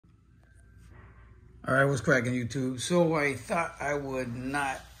All right, what's cracking, YouTube? So I thought I would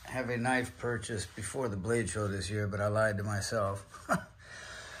not have a knife purchased before the Blade Show this year, but I lied to myself.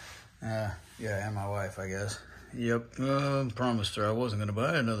 Yeah, and my wife, I guess. Yep, promised her I wasn't going to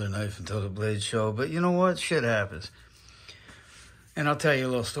buy another knife until the Blade Show, but you know what? Shit happens. And I'll tell you a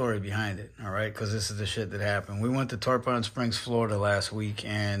little story behind it, all right? Because this is the shit that happened. We went to Tarpon Springs, Florida last week,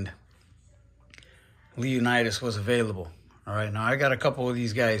 and Leonidas was available, all right? Now, I got a couple of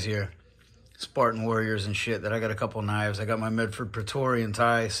these guys here. Spartan Warriors and shit that I got a couple knives. I got my Medford Praetorian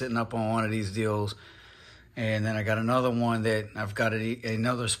tie sitting up on one of these deals. And then I got another one that I've got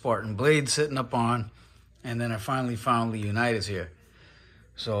another Spartan blade sitting up on. And then I finally found Leonidas here.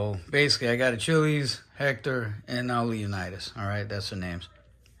 So basically I got Achilles, Hector, and now Leonidas. All right, that's their names.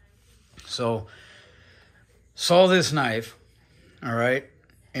 So saw this knife, all right,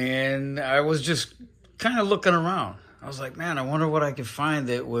 and I was just kind of looking around. I was like, man, I wonder what I could find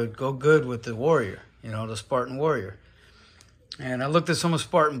that would go good with the Warrior, you know, the Spartan Warrior. And I looked at some of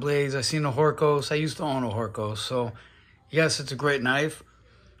Spartan blades. I seen the Horkos. I used to own a Horkos. So, yes, it's a great knife.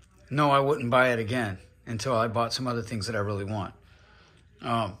 No, I wouldn't buy it again until I bought some other things that I really want.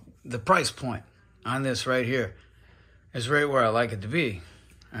 The price point on this right here is right where I like it to be.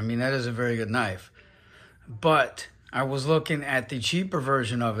 I mean, that is a very good knife. But I was looking at the cheaper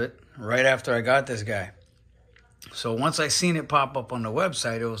version of it right after I got this guy. So once I seen it pop up on the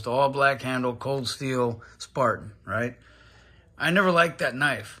website, it was the all black handle, cold steel Spartan, right? I never liked that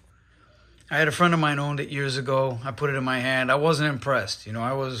knife. I had a friend of mine owned it years ago. I put it in my hand. I wasn't impressed. You know,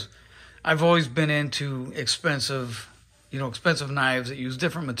 I've always been into expensive knives that use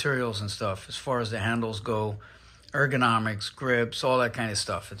different materials and stuff as far as the handles go, ergonomics, grips, all that kind of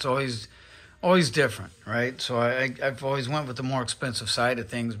stuff. It's always different, right? So I've always went with the more expensive side of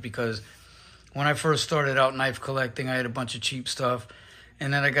things because when I first started out knife collecting, I had a bunch of cheap stuff,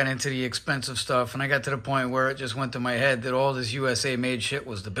 and then I got into the expensive stuff, and I got to the point where it just went to my head that all this USA-made shit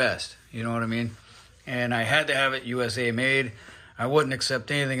was the best. You know what I mean? And I had to have it USA-made. I wouldn't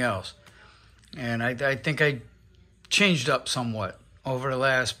accept anything else. And I think I changed up somewhat over the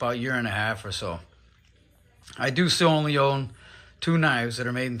last about year and a half or so. I do still only own two knives that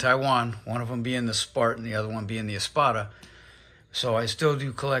are made in Taiwan, one of them being the Spartan, the other one being the Espada. So I still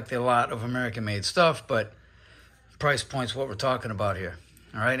do collect a lot of American-made stuff, but price point's what we're talking about here.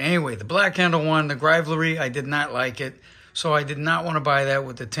 All right, anyway, the black handle one, the Rivalry, I did not like it. So I did not want to buy that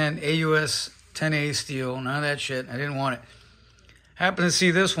with the AUS 10A steel, none of that shit. I didn't want it. Happened to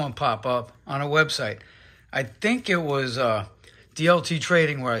see this one pop up on a website. I think it was DLT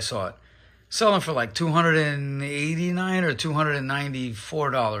Trading where I saw it. Selling for like $289 or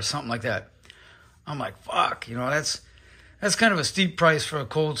 $294, something like that. I'm like, fuck, you know, that's kind of a steep price for a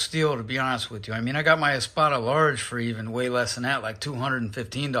cold steel, to be honest with you. I mean, I got my Espada large for even way less than that, like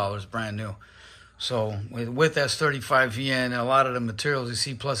 $215 brand new. So with S35VN and a lot of the materials you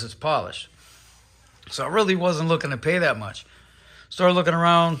see, plus it's polished. So I really wasn't looking to pay that much. Started looking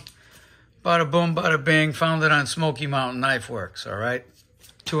around, bada boom, bada bing, found it on Smoky Mountain Knife Works, all right?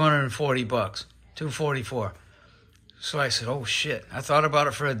 $240, $244. So I said, oh shit. I thought about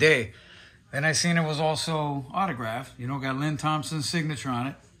it for a day. Then I seen it was also autographed. You know, got Lynn Thompson's signature on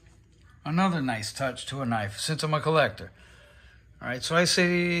it. Another nice touch to a knife, since I'm a collector. All right, so I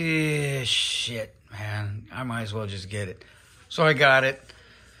say, shit, man, I might as well just get it. So I got it.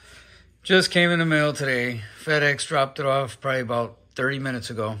 Just came in the mail today. FedEx dropped it off probably about 30 minutes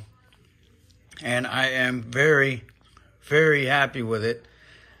ago. And I am very, very happy with it.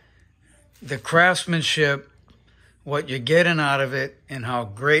 The craftsmanship, what you're getting out of it, and how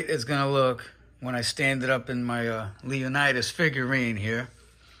great it's going to look when I stand it up in my Leonidas figurine here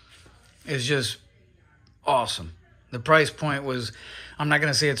is just awesome. The price point was, I'm not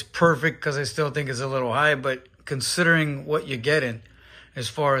going to say it's perfect because I still think it's a little high, but considering what you're getting as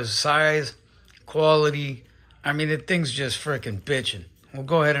far as size, quality, I mean, the thing's just freaking bitching. We'll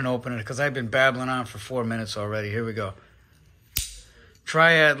go ahead and open it because I've been babbling on for 4 minutes already. Here we go.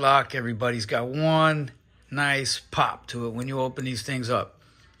 Triad lock, everybody's got one nice pop to it when you open these things up.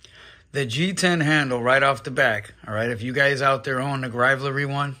 The G10 handle right off the back, all right, if you guys out there own the Rivalry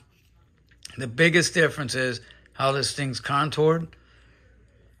one, the biggest difference is how this thing's contoured,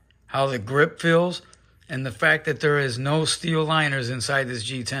 how the grip feels, and the fact that there is no steel liners inside this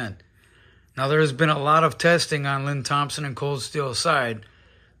G10. Now, there has been a lot of testing on Lynn Thompson and Cold Steel's side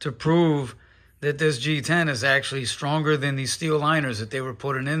to prove that this G10 is actually stronger than these steel liners that they were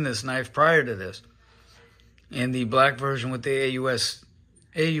putting in this knife prior to this. In the black version with the AUS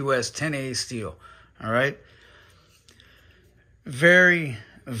 10A steel, all right? Very,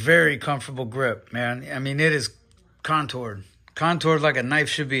 very comfortable grip, man. I mean, it is contoured like a knife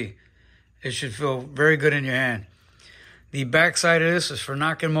should be. It should feel very good in your hand. The back side of this is for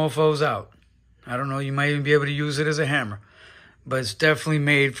knocking mofos out. I don't know, you might even be able to use it as a hammer. But it's definitely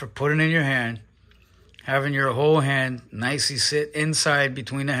made for putting in your hand, having your whole hand nicely sit inside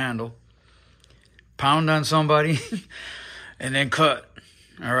between the handle, pound on somebody, and then cut.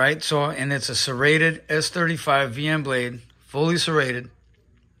 All right, so, and it's a serrated S35 VM blade, fully serrated,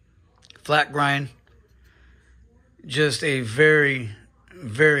 flat grind. Just a very,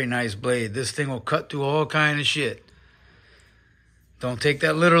 very nice blade. This thing will cut through all kind of shit. Don't take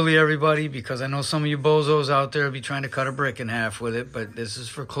that literally, everybody, because I know some of you bozos out there will be trying to cut a brick in half with it, but this is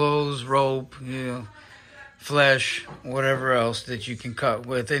for clothes, rope, flesh, whatever else that you can cut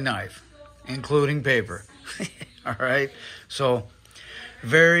with a knife, including paper. All right? So,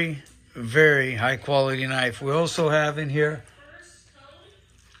 very, very high quality knife. We also have in here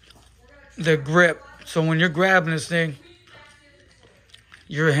the grip. So when you're grabbing this thing,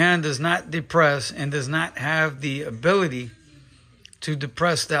 your hand does not depress and does not have the ability to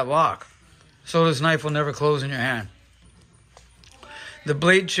depress that lock. So this knife will never close in your hand. The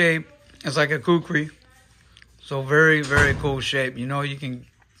blade shape is like a kukri. So very, very cool shape. You know, you can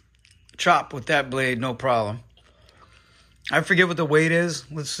chop with that blade, no problem. I forget what the weight is.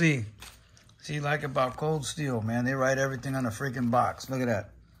 Let's see. See, like about cold steel, man. They write everything on a freaking box. Look at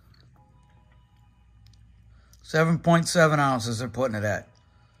that. 7.7 ounces they're putting it at.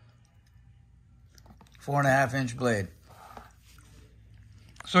 4.5-inch blade.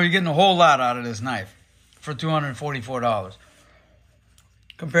 So you're getting a whole lot out of this knife for $244.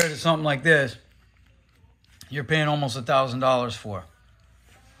 Compared to something like this, you're paying almost $1,000 for.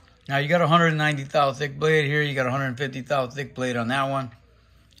 Now you got a 190 thou thick blade here. You got a 150 thou thick blade on that one.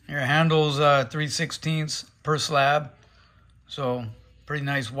 Your handle's 3/16 per slab. So pretty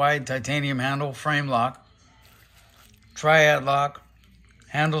nice wide titanium handle, frame lock. Triad lock.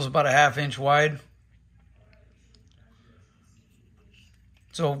 Handle's about a 1/2 inch wide.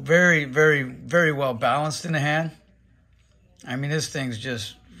 So very, very, very well balanced in the hand. I mean, this thing's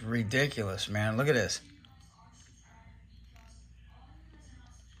just ridiculous, man. Look at this.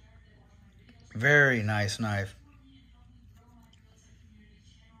 Very nice knife.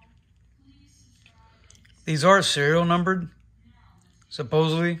 These are serial numbered,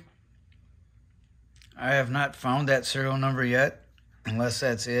 supposedly. I have not found that serial number yet, unless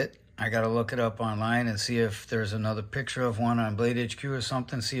that's it. I got to look it up online and see if there's another picture of one on Blade HQ or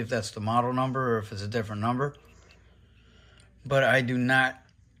something, see if that's the model number or if it's a different number. But I do not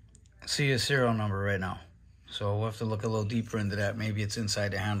see a serial number right now. So we'll have to look a little deeper into that. Maybe it's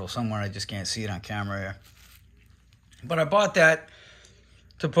inside the handle somewhere. I just can't see it on camera here. But I bought that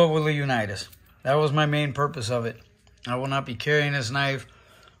to put with Leonidas. That was my main purpose of it. I will not be carrying this knife.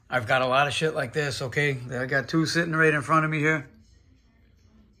 I've got a lot of shit like this, okay? I got two sitting right in front of me here.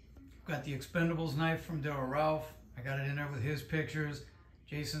 Got the Expendables knife from Daryl Ralph. I got it in there with his pictures,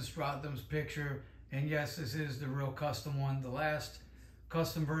 Jason Stratham's picture, and yes, this is the real custom one, the last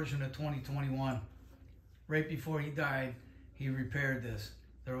custom version of 2021. Right before he died, he repaired this.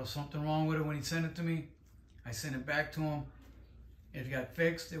 There was something wrong with it when he sent it to me. I sent it back to him. It got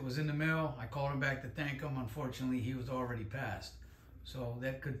fixed. It was in the mail. I called him back to thank him. Unfortunately, he was already passed. So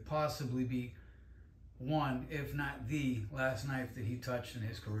that could possibly be one, if not the last knife that he touched in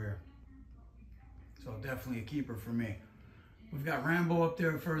his career. So definitely a keeper for me. We've got Rambo up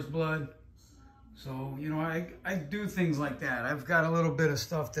there at First Blood. So, you know, I do things like that. I've got a little bit of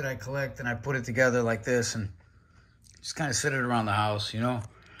stuff that I collect and I put it together like this and just kind of sit it around the house, you know.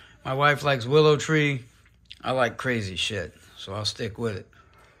 My wife likes Willow Tree. I like crazy shit, so I'll stick with it.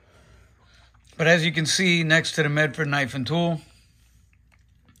 But as you can see, next to the Medford knife and tool,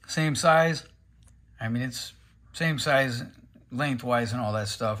 same size. I mean, it's same size lengthwise and all that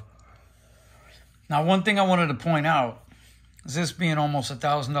stuff. Now, one thing I wanted to point out is this being almost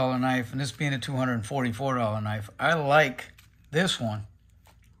 $1,000 knife and this being a $244 knife. I like this one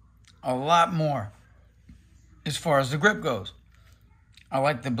a lot more as far as the grip goes. I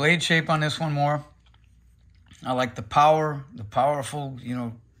like the blade shape on this one more. I like the powerful, you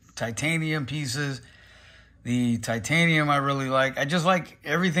know, titanium pieces. The titanium I really like. I just like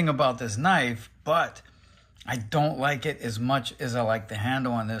everything about this knife, but I don't like it as much as I like the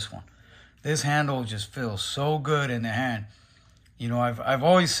handle on this one. This handle just feels so good in the hand. You know, I've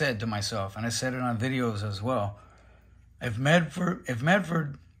always said to myself, and I said it on videos as well, if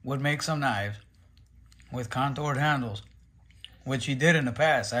Medford would make some knives with contoured handles, which he did in the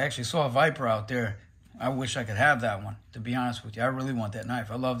past. I actually saw a Viper out there. I wish I could have that one, to be honest with you. I really want that knife.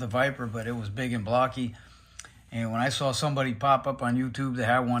 I love the Viper, but it was big and blocky. And when I saw somebody pop up on YouTube that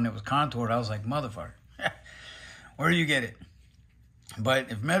had one that was contoured, I was like, motherfucker, where do you get it?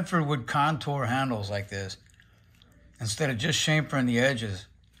 But if Medford would contour handles like this, instead of just chamfering the edges,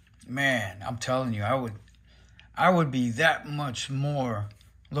 man, I'm telling you, I would be that much more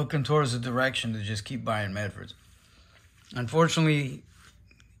looking towards the direction to just keep buying Medfords. Unfortunately,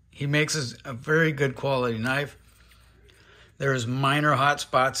 he makes us a very good quality knife. There's minor hot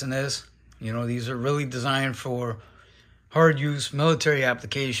spots in this. You know, these are really designed for hard use, military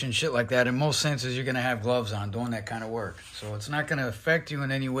application, shit like that. In most senses, you're going to have gloves on doing that kind of work. So it's not going to affect you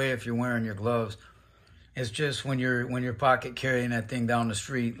in any way if you're wearing your gloves. It's just when you're pocket carrying that thing down the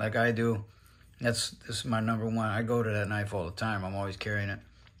street like I do. This is my number one. I go to that knife all the time. I'm always carrying it.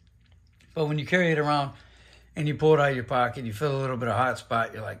 But when you carry it around and you pull it out of your pocket, you feel a little bit of hot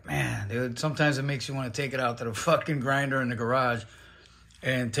spot. You're like, man, dude, sometimes it makes you want to take it out to the fucking grinder in the garage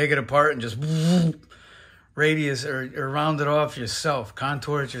and take it apart and just radius or round it off yourself,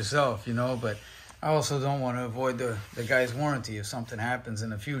 contour it yourself, you know. But I also don't want to avoid the guy's warranty. If something happens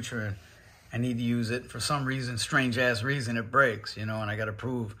in the future and I need to use it for some reason, strange ass reason, it breaks, you know, and I got to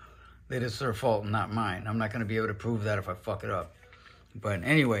prove that it's their fault and not mine. I'm not going to be able to prove that if I fuck it up. But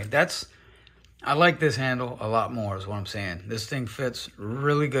anyway, I like this handle a lot more is what I'm saying. This thing fits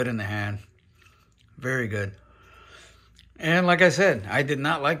really good in the hand. Very good. And like I said, I did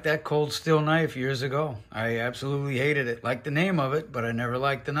not like that cold steel knife years ago. I absolutely hated it. Liked the name of it, but I never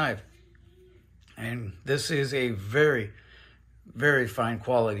liked the knife. And this is a very, very fine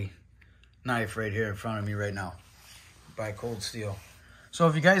quality knife right here in front of me right now by Cold Steel. So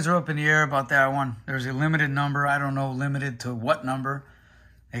if you guys are up in the air about that one, there's a limited number. I don't know limited to what number.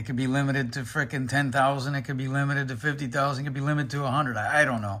 It could be limited to frickin' 10,000. It could be limited to 50,000. It could be limited to 100. I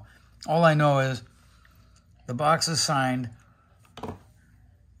don't know. All I know is the box is signed.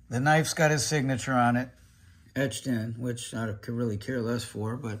 The knife's got his signature on it, etched in, which I could really care less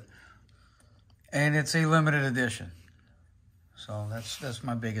for, and it's a limited edition. So that's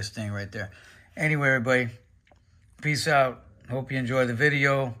my biggest thing right there. Anyway, everybody, peace out. Hope you enjoy the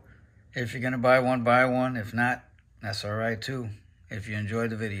video. If you're going to buy one, buy one. If not, that's all right too. If you enjoyed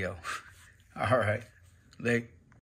the video. All right. Late.